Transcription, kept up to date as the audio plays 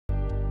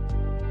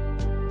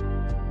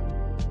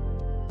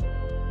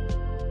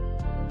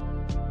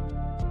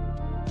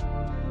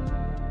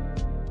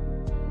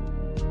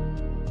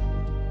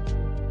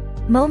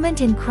Moment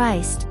in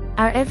Christ,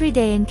 our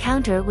everyday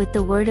encounter with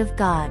the Word of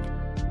God.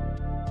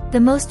 The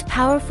most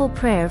powerful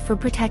prayer for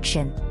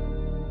protection.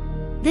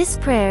 This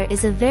prayer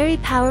is a very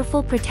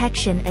powerful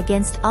protection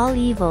against all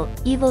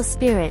evil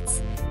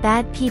spirits,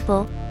 bad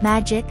people,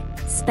 magic,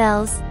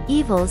 spells,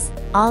 evils,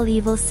 all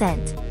evil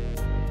sent.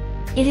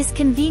 It is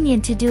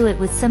convenient to do it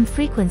with some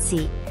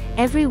frequency,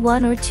 every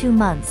 1 or 2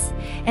 months,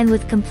 and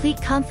with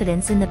complete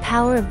confidence in the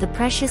power of the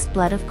precious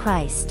blood of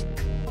Christ.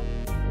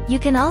 You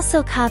can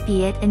also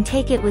copy it and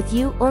take it with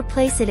you or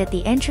place it at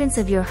the entrance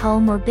of your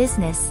home or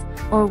business,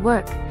 or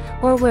work,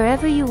 or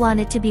wherever you want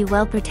it to be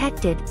well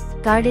protected,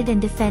 guarded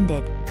and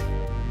defended.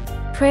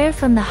 Prayer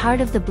from the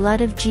heart of the blood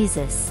of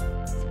Jesus.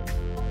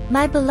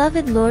 My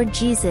beloved Lord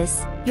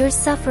Jesus, your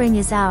suffering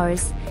is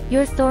ours,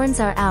 your thorns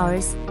are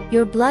ours,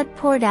 your blood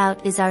poured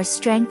out is our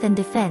strength and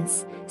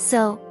defense,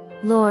 so,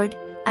 Lord,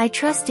 I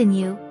trust in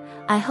you,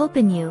 I hope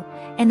in you,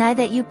 and I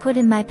that you put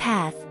in my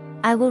path,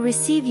 I will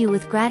receive you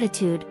with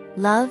gratitude,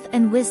 love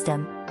and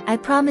wisdom, I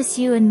promise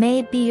you, and may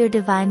it be your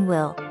divine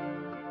will.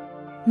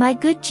 My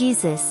good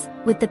Jesus,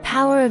 with the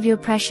power of your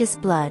precious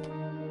blood,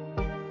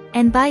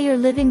 and by your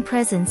living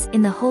presence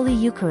in the Holy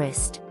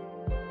Eucharist,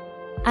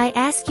 I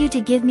ask you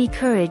to give me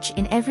courage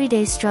in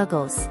everyday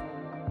struggles.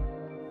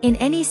 In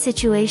any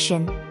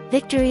situation,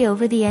 victory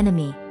over the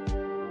enemy.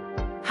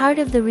 Heart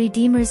of the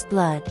Redeemer's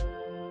blood.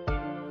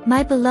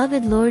 My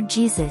beloved Lord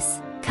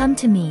Jesus, come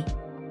to me.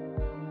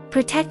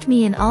 Protect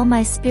me in all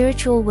my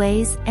spiritual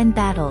ways and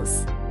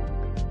battles.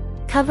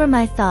 Cover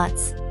my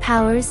thoughts,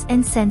 powers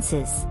and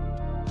senses,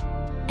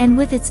 and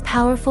with its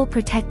powerful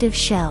protective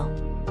shell.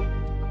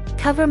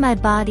 Cover my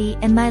body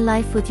and my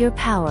life with your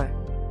power.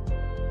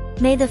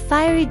 May the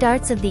fiery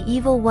darts of the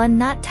evil one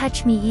not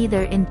touch me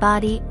either in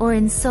body or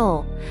in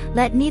soul.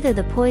 Let neither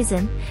the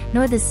poison,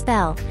 nor the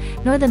spell,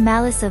 nor the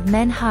malice of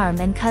men harm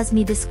and cause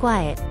me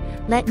disquiet.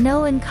 Let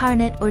no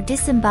incarnate or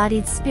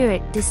disembodied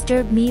spirit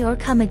disturb me or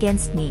come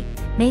against me.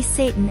 May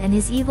Satan and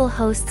his evil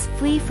hosts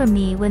flee from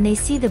me when they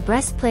see the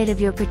breastplate of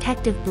your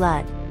protective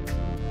blood.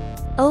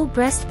 O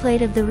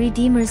breastplate of the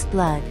Redeemer's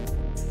blood,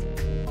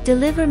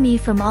 deliver me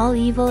from all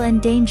evil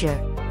and danger,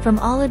 from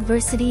all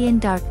adversity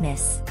and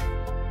darkness,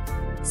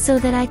 so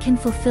that I can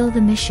fulfill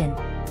the mission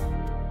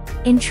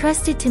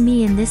entrusted to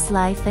me in this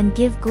life and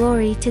give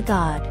glory to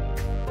God.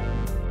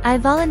 I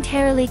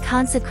voluntarily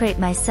consecrate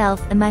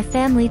myself and my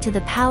family to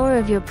the power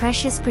of your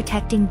precious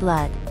protecting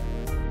blood.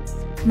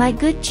 My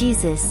good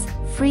Jesus,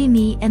 free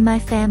me and my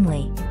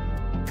family,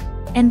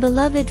 and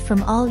beloved,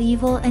 from all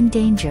evil and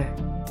danger.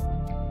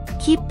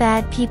 Keep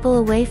bad people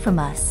away from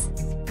us,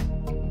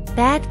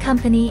 bad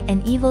company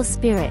and evil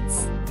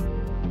spirits.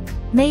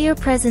 May your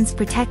presence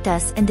protect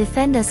us and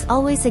defend us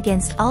always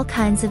against all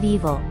kinds of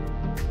evil.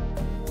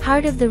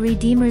 Heart of the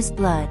Redeemer's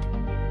blood.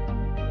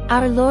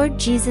 Our Lord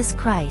Jesus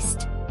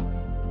Christ,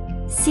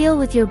 seal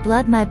with your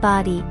blood my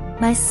body,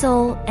 my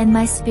soul and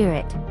my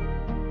spirit.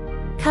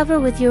 Cover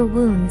with your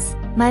wounds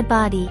my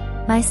body,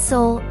 my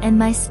soul and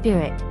my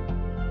spirit,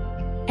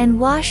 and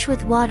wash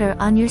with water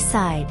on your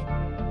side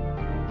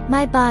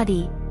my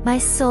body, my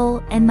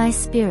soul and my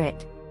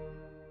spirit,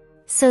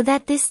 so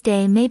that this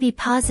day may be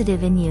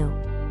positive in you,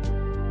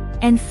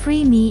 and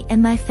free me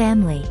and my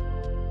family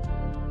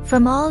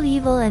from all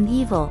evil and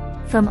evil,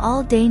 from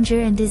all danger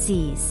and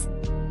disease,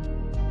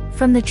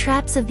 from the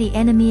traps of the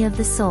enemy of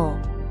the soul,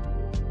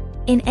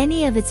 in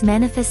any of its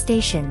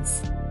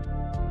manifestations.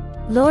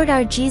 Lord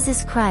our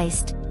Jesus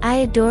Christ, I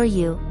adore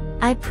you,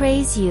 I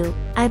praise you,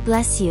 I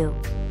bless you.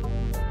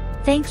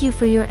 Thank you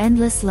for your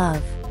endless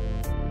love.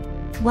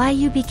 Why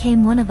you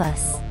became one of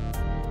us,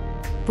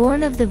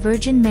 born of the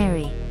Virgin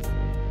Mary,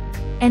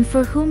 and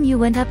for whom you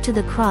went up to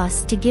the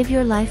cross to give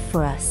your life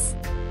for us.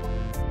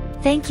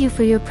 Thank you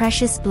for your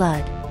precious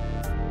blood.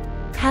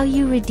 How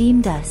you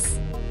redeemed us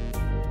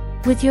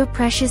with your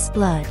precious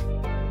blood,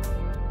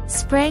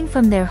 sprang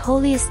from their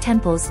holiest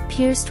temples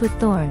pierced with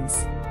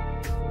thorns.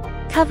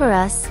 Cover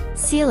us,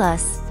 seal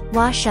us,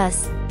 wash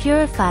us,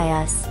 purify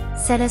us,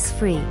 set us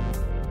free.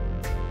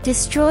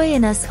 Destroy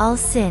in us all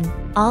sin,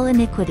 all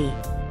iniquity,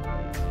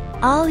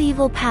 all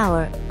evil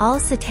power, all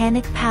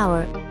satanic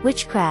power,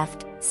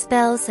 witchcraft,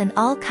 spells and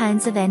all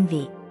kinds of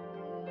envy.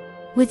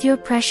 With your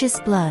precious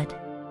blood,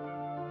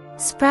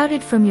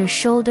 sprouted from your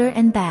shoulder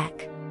and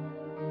back,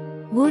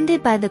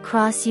 wounded by the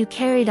cross you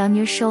carried on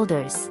your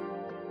shoulders.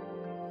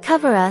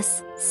 Cover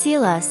us,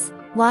 seal us,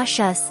 wash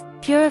us,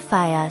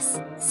 purify us,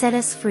 set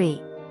us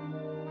free.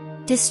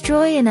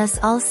 Destroy in us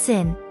all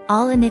sin,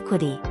 all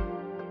iniquity,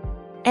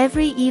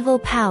 every evil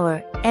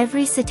power,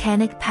 every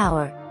satanic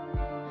power.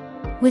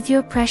 With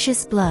your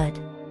precious blood,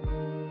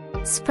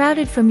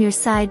 sprouted from your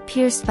side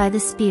pierced by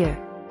the spear.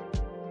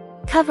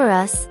 Cover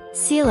us,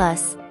 seal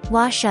us,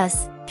 wash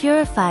us,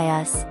 purify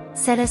us,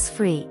 set us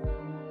free.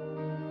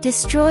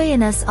 Destroy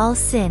in us all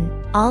sin,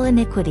 all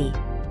iniquity,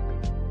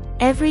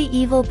 every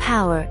evil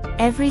power,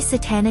 every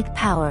satanic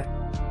power.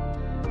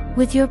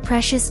 With your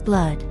precious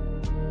blood,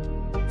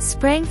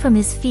 sprang from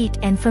his feet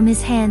and from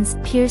his hands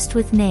pierced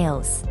with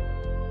nails.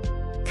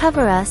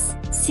 Cover us,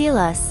 seal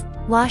us,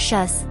 wash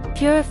us,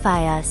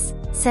 purify us,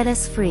 set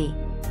us free.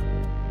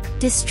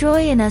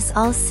 Destroy in us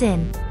all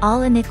sin,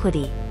 all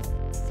iniquity.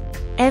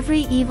 Every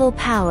evil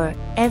power,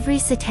 every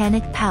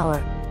satanic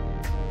power.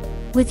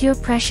 With your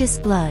precious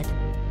blood.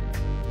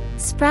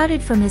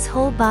 Sprouted from his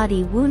whole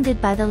body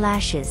wounded by the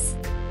lashes.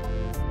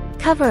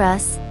 Cover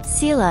us,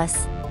 seal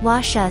us,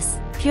 wash us,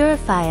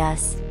 purify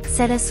us,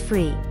 set us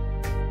free.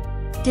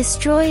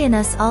 Destroy in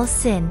us all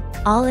sin,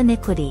 all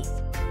iniquity.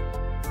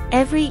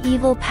 Every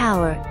evil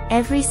power,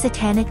 every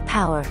satanic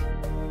power.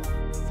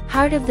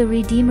 Heart of the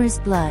Redeemer's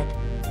blood.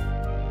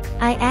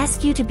 I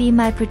ask you to be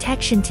my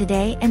protection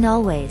today and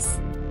always.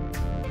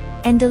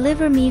 And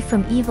deliver me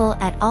from evil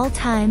at all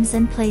times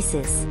and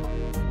places.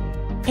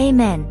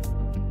 Amen.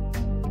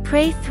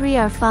 Pray 3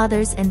 Our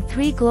Fathers and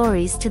 3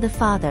 Glories to the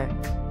Father.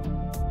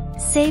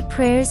 Say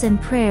prayers and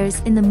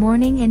prayers in the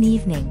morning and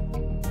evening.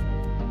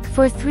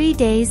 For 3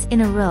 days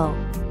in a row,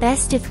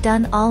 best if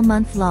done all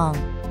month long.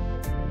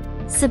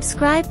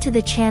 Subscribe to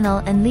the channel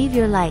and leave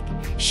your like,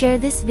 share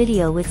this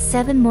video with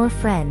 7 more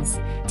friends,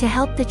 to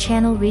help the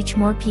channel reach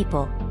more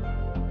people.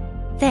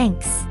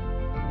 Thanks.